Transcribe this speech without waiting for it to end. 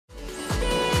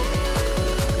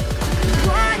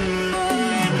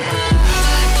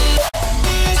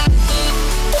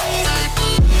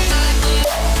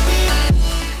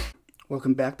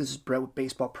Welcome back. This is Brett with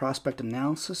Baseball Prospect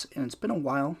Analysis, and it's been a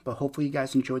while, but hopefully you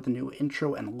guys enjoyed the new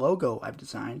intro and logo I've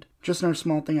designed. Just another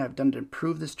small thing I've done to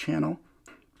improve this channel,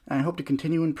 and I hope to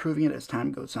continue improving it as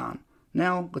time goes on.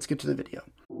 Now, let's get to the video.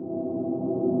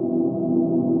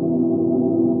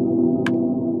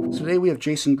 So today we have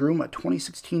Jason Groome, a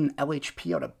 2016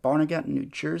 LHP out of Barnegat, New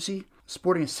Jersey,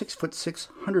 sporting a 6'6",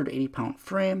 180-pound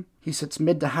frame. He sits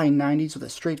mid to high 90s with a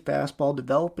straight fastball,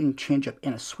 developing changeup,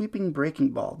 and a sweeping breaking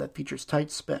ball that features tight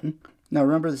spin. Now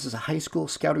remember, this is a high school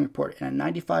scouting report, and a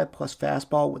 95-plus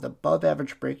fastball with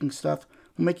above-average breaking stuff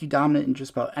will make you dominant in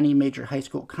just about any major high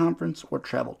school conference or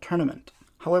travel tournament.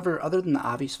 However, other than the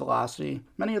obvious velocity,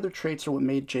 many other traits are what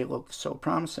made J look so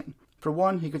promising. For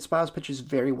one, he could spot his pitches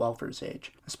very well for his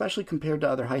age, especially compared to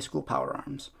other high school power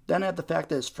arms. Then add the fact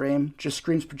that his frame just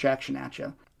screams projection at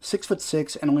you.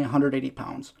 6'6" and only 180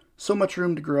 pounds. So much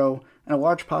room to grow, and a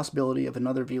large possibility of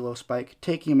another velo spike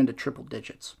taking him into triple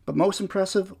digits. But most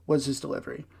impressive was his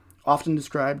delivery, often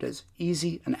described as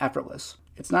easy and effortless.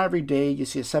 It's not every day you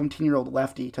see a 17-year-old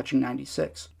lefty touching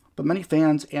 96, but many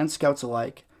fans and scouts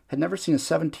alike had never seen a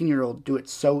 17-year-old do it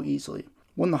so easily.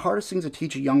 One of the hardest things to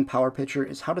teach a young power pitcher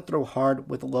is how to throw hard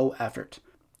with low effort.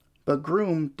 But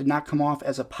Groome did not come off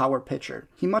as a power pitcher.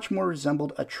 He much more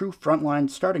resembled a true frontline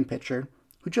starting pitcher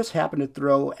who just happened to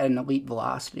throw at an elite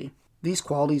velocity. These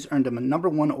qualities earned him a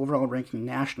 #1 overall ranking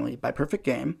nationally by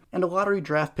PerfectGame and a lottery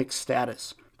draft pick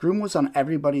status. Groome was on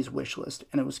everybody's wish list,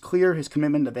 and it was clear his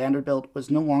commitment to Vanderbilt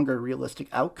was no longer a realistic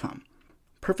outcome.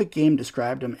 PerfectGame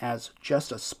described him as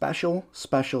just a special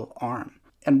arm.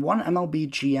 And one MLB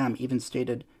GM even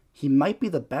stated he might be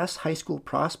the best high school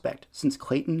prospect since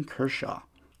Clayton Kershaw.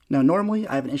 Now, normally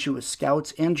I have an issue with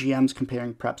scouts and GMs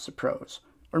comparing preps to pros,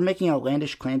 or making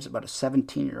outlandish claims about a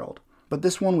 17-year-old, but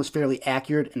this one was fairly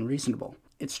accurate and reasonable.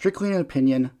 It's strictly an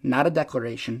opinion, not a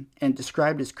declaration, and it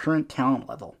described his current talent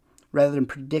level, rather than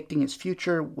predicting his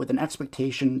future with an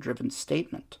expectation-driven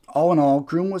statement. All in all,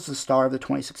 Groome was the star of the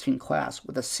 2016 class,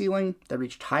 with a ceiling that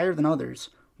reached higher than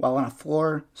others, while on a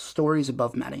floor, stories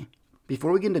above many.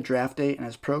 Before we get into draft day and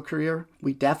his pro career,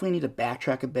 we definitely need to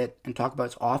backtrack a bit and talk about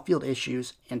his off-field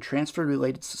issues and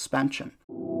transfer-related suspension.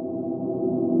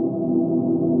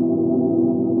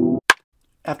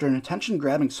 After an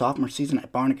attention-grabbing sophomore season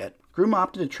at Barnegat, Groome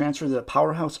opted to transfer to the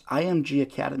powerhouse IMG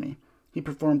Academy. He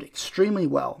performed extremely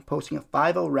well, posting a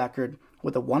 5.0 record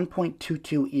with a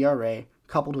 1.22 ERA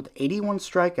coupled with 81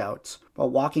 strikeouts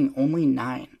while walking only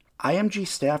 9. IMG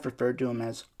staff referred to him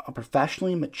as a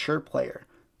professionally mature player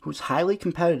who's highly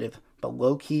competitive but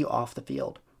low-key off the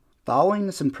field. Following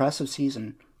this impressive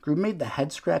season, Groome made the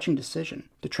head-scratching decision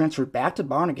to transfer back to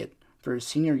Barnegat for his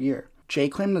senior year. Jay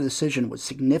claimed the decision was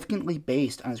significantly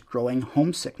based on his growing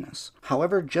homesickness.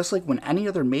 However, just like when any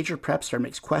other major prep star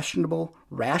makes questionable,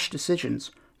 rash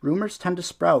decisions, rumors tend to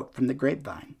sprout from the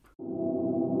grapevine.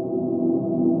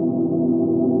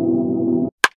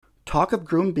 Talk of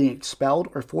Groome being expelled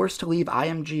or forced to leave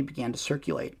IMG began to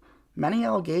circulate. Many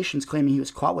allegations claiming he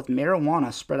was caught with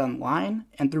marijuana spread online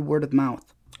and through word of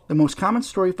mouth. The most common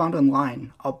story found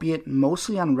online, albeit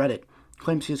mostly on Reddit,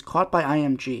 claims he was caught by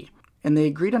IMG, and they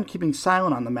agreed on keeping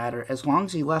silent on the matter as long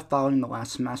as he left following the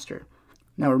last semester.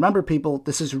 Now remember people,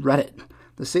 this is Reddit,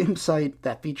 the same site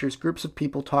that features groups of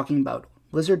people talking about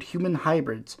lizard-human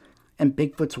hybrids and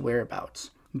Bigfoot's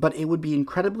whereabouts. But it would be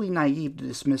incredibly naive to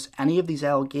dismiss any of these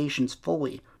allegations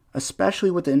fully,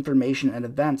 especially with the information and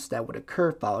events that would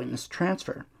occur following this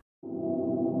transfer.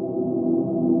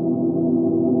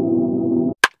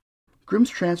 Groome's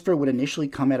transfer would initially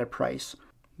come at a price.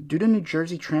 Due to New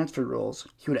Jersey transfer rules,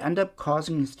 he would end up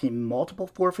causing his team multiple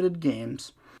forfeited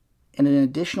games and an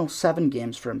additional 7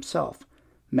 games for himself.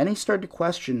 Many started to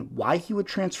question why he would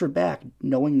transfer back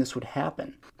knowing this would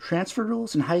happen. Transfer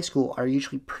rules in high school are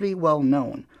usually pretty well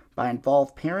known by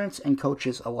involved parents and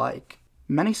coaches alike.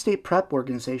 Many state prep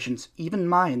organizations, even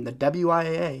mine, the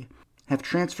WIAA, have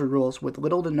transfer rules with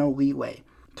little to no leeway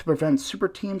to prevent super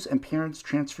teams and parents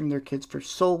transferring their kids for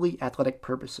solely athletic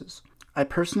purposes. I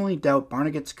personally doubt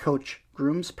Barnegat's coach,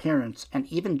 Groome's parents, and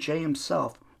even Jay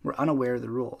himself were unaware of the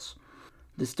rules.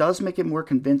 This does make it more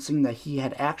convincing that he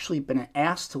had actually been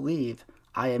asked to leave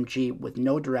IMG with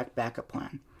no direct backup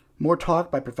plan. More talk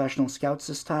by professional scouts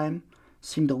this time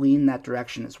seemed to lean that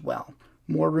direction as well.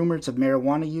 More rumors of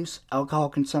marijuana use, alcohol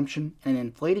consumption, and an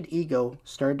inflated ego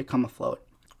started to come afloat.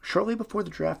 Shortly before the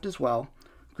draft as well,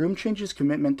 Groome changed his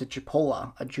commitment to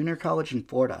Chipola, a junior college in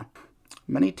Florida.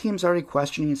 Many teams already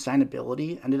questioning his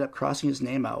signability ended up crossing his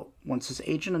name out once his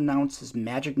agent announced his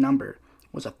magic number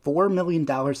was a $4 million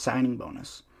signing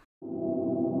bonus.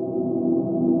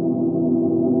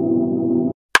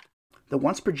 The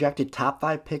once projected top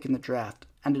 5 pick in the draft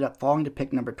ended up falling to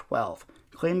pick number 12,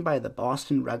 claimed by the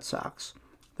Boston Red Sox.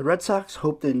 The Red Sox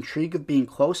hoped the intrigue of being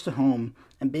close to home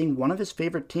and being one of his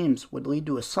favorite teams would lead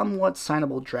to a somewhat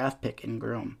signable draft pick in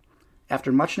Groome.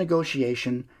 After much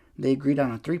negotiation, they agreed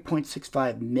on a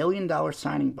 $3.65 million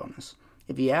signing bonus.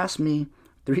 If you ask me,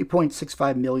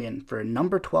 $3.65 million for a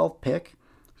number 12 pick,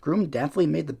 Groome definitely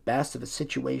made the best of a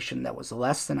situation that was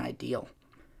less than ideal.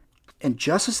 And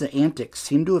just as the antics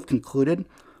seemed to have concluded,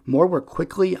 more were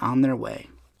quickly on their way.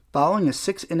 Following a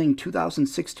 6-inning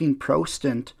 2016 pro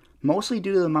stint, mostly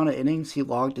due to the amount of innings he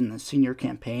logged in the senior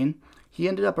campaign, he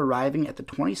ended up arriving at the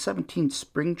 2017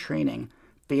 spring training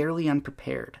fairly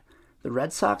unprepared. The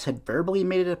Red Sox had verbally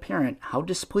made it apparent how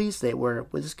displeased they were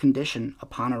with his condition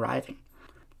upon arriving.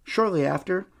 Shortly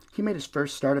after, he made his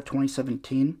first start of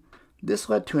 2017. This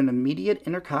led to an immediate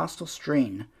intercostal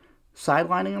strain,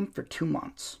 sidelining him for 2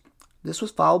 months. This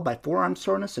was followed by forearm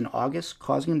soreness in August,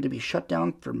 causing him to be shut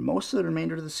down for most of the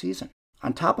remainder of the season.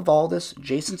 On top of all this,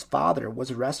 Jason's father was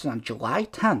arrested on July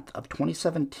 10th of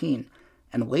 2017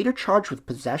 and later charged with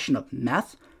possession of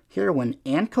meth, heroin,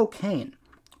 and cocaine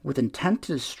with intent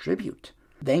to distribute.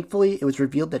 Thankfully, it was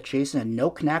revealed that Jason had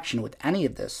no connection with any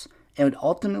of this and would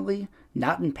ultimately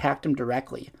not impact him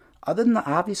directly, other than the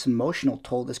obvious emotional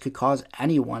toll this could cause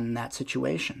anyone in that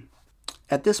situation.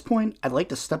 At this point, I'd like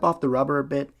to step off the rubber a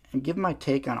bit and give my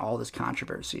take on all this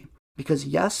controversy. Because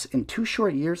yes, in 2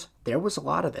 short years, there was a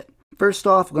lot of it. First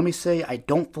off, let me say I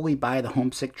don't fully buy the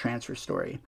homesick transfer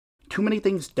story. Too many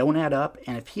things don't add up,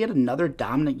 and if he had another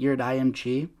dominant year at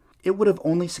IMG, it would have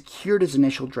only secured his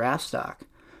initial draft stock.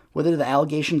 Whether the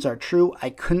allegations are true, I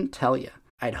couldn't tell you.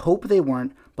 I'd hope they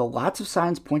weren't, but lots of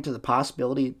signs point to the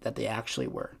possibility that they actually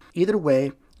were. Either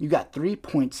way, you got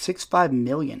 $3.65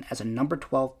 million as a number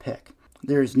 12 pick.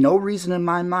 There is no reason in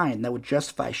my mind that would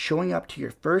justify showing up to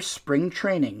your first spring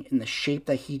training in the shape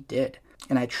that he did.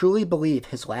 And I truly believe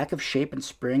his lack of shape in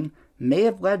spring may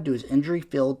have led to his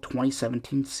injury-filled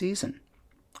 2017 season.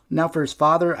 Now for his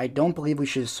father, I don't believe we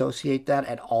should associate that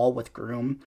at all with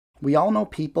Groome. We all know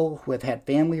people who have had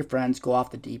family or friends go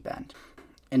off the deep end.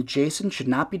 And Jason should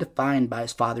not be defined by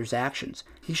his father's actions.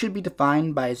 He should be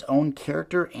defined by his own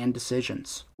character and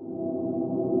decisions.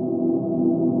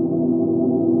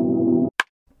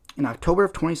 In October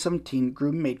of 2017,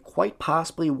 Groome made quite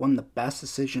possibly one of the best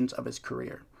decisions of his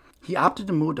career. He opted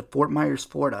to move to Fort Myers,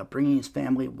 Florida, bringing his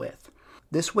family with.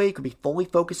 This way he could be fully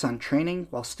focused on training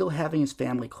while still having his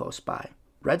family close by.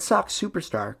 Red Sox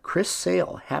superstar Chris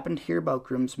Sale happened to hear about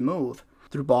Groome's move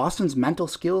through Boston's mental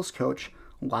skills coach,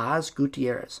 Laz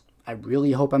Gutierrez. I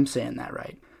really hope I'm saying that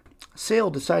right.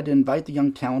 Sale decided to invite the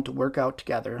young talent to work out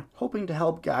together, hoping to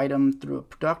help guide him through a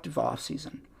productive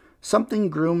offseason. Something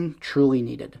Groome truly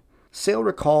needed. Sale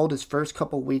recalled his first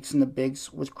couple weeks in the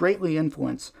bigs was greatly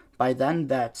influenced by then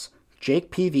vets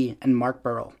Jake Peavy and Mark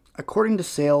Burrell. According to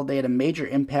Sale, they had a major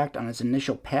impact on his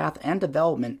initial path and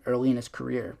development early in his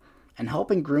career, and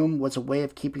helping Groome was a way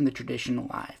of keeping the tradition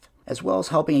alive, as well as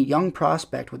helping a young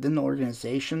prospect within the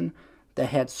organization that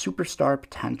had superstar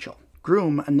potential.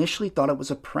 Groome initially thought it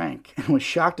was a prank and was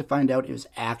shocked to find out it was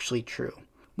actually true.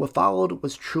 What followed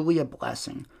was truly a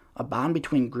blessing. A bond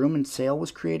between Groome and Sale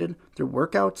was created through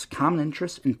workouts, common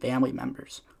interests, and family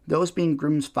members, those being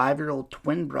Groome's 5-year-old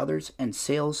twin brothers and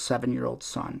Sale's 7-year-old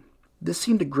son. This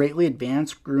seemed to greatly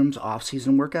advance Groome's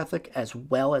off-season work ethic as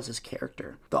well as his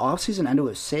character. The off-season ended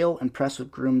with Sale impressed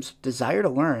with Groome's desire to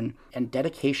learn and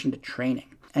dedication to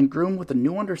training, and Groome with a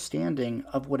new understanding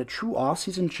of what a true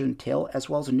off-season should entail, as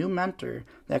well as a new mentor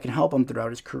that can help him throughout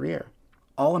his career.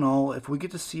 All in all, if we get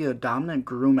to see a dominant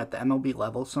Groome at the MLB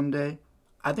level someday,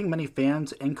 I think many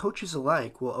fans and coaches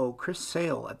alike will owe Chris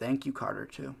Sale a thank you card or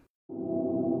two.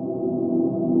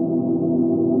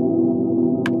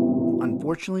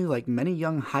 Unfortunately, like many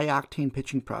young high-octane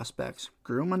pitching prospects,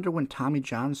 Groome underwent Tommy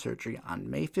John surgery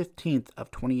on May 15th of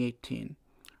 2018.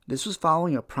 This was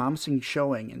following a promising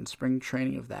showing in spring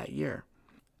training of that year.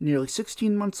 Nearly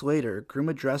 16 months later, Groome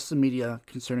addressed the media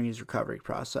concerning his recovery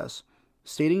process,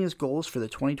 stating his goals for the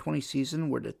 2020 season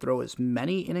were to throw as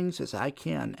many innings as I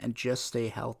can and just stay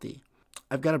healthy.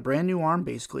 I've got a brand new arm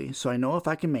basically, so I know if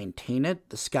I can maintain it,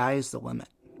 the sky is the limit.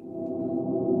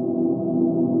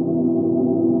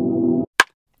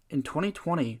 In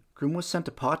 2020, Groome was sent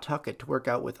to Pawtucket to work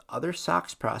out with other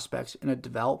Sox prospects in a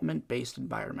development-based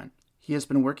environment. He has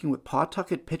been working with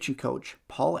Pawtucket pitching coach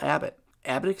Paul Abbott.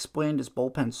 Abbott explained his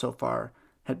bullpen so far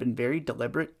had been very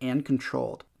deliberate and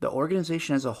controlled. The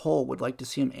organization as a whole would like to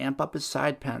see him amp up his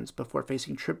side pens before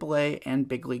facing AAA and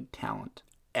big league talent.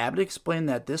 Abbott explained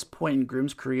that at this point in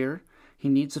Groome's career, he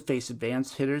needs to face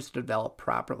advanced hitters to develop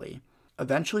properly.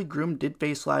 Eventually, Groome did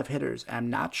face live hitters, and I'm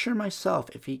not sure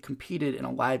myself if he competed in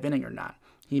a live inning or not,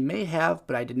 He may have,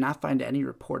 but I did not find any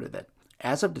report of it.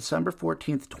 As of December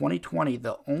 14th, 2020,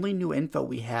 the only new info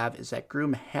we have is that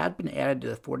Groome had been added to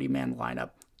the 40-man lineup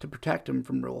to protect him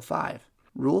from Rule 5.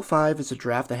 Rule 5 is a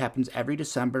draft that happens every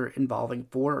December involving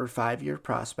 4 or 5 year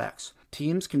prospects.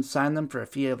 Teams can sign them for a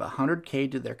fee of $100K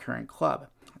to their current club.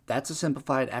 That's a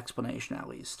simplified explanation at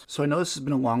least. So I know this has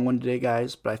been a long one today,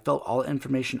 guys, but I felt all the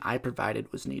information I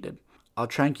provided was needed. I'll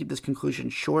try and keep this conclusion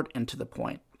short and to the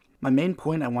point. My main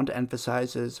point I want to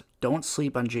emphasize is don't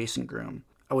sleep on Jason Groome.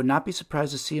 I would not be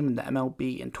surprised to see him in the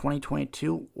MLB in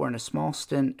 2022 or in a small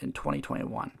stint in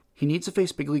 2021. He needs to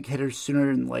face big league hitters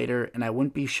sooner than later, and I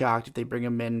wouldn't be shocked if they bring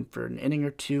him in for an inning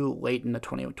or two late in the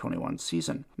 2021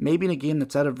 season, maybe in a game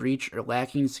that's out of reach or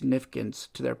lacking significance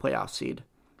to their playoff seed.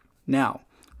 Now,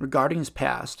 regarding his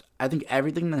past, I think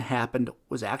everything that happened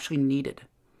was actually needed.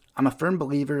 I'm a firm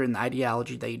believer in the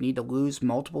ideology that you need to lose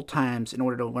multiple times in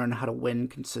order to learn how to win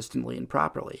consistently and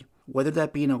properly, whether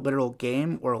that be in a literal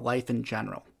game or life in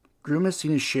general. Groome has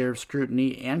seen his share of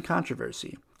scrutiny and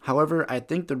controversy. However, I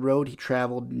think the road he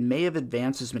traveled may have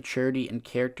advanced his maturity and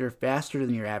character faster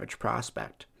than your average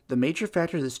prospect. The major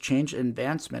factor of this change and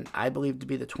advancement I believe to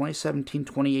be the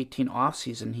 2017-2018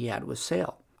 offseason he had with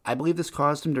Sale. I believe this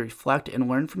caused him to reflect and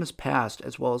learn from his past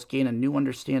as well as gain a new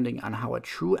understanding on how a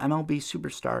true MLB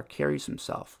superstar carries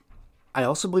himself. I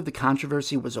also believe the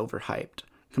controversy was overhyped.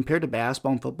 Compared to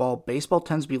basketball and football, baseball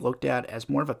tends to be looked at as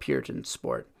more of a Puritan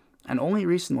sport. And only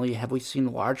recently have we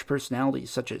seen large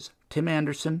personalities such as Tim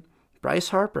Anderson, Bryce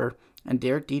Harper, and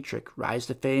Derek Dietrich rise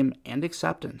to fame and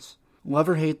acceptance. Love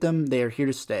or hate them, they are here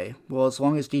to stay, well as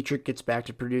long as Dietrich gets back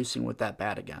to producing with that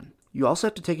bat again. You also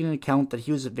have to take into account that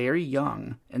he was very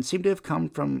young and seemed to have come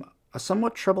from a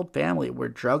somewhat troubled family where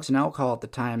drugs and alcohol at the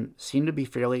time seemed to be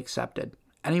fairly accepted.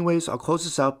 Anyways, I'll close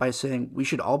this out by saying we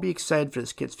should all be excited for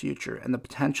this kid's future and the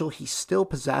potential he still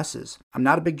possesses. I'm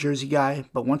not a big jersey guy,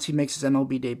 but once he makes his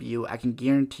MLB debut, I can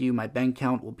guarantee you my bank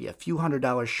account will be a few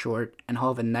 $100s short and I'll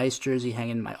have a nice jersey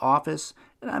hanging in my office,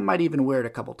 and I might even wear it a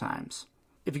couple times.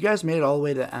 If you guys made it all the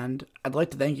way to the end, I'd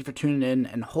like to thank you for tuning in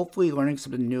and hopefully learning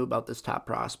something new about this top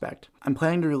prospect. I'm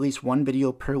planning to release one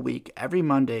video per week every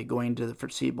Monday going into the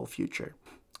foreseeable future.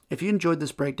 If you enjoyed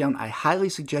this breakdown, I highly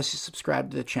suggest you subscribe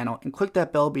to the channel and click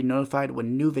that bell to be notified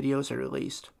when new videos are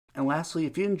released. And lastly,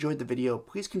 if you enjoyed the video,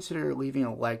 please consider leaving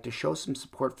a like to show some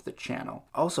support for the channel.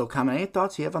 Also, comment any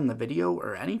thoughts you have on the video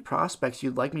or any prospects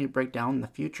you'd like me to break down in the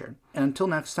future. And until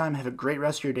next time, have a great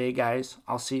rest of your day, guys.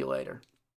 I'll see you later.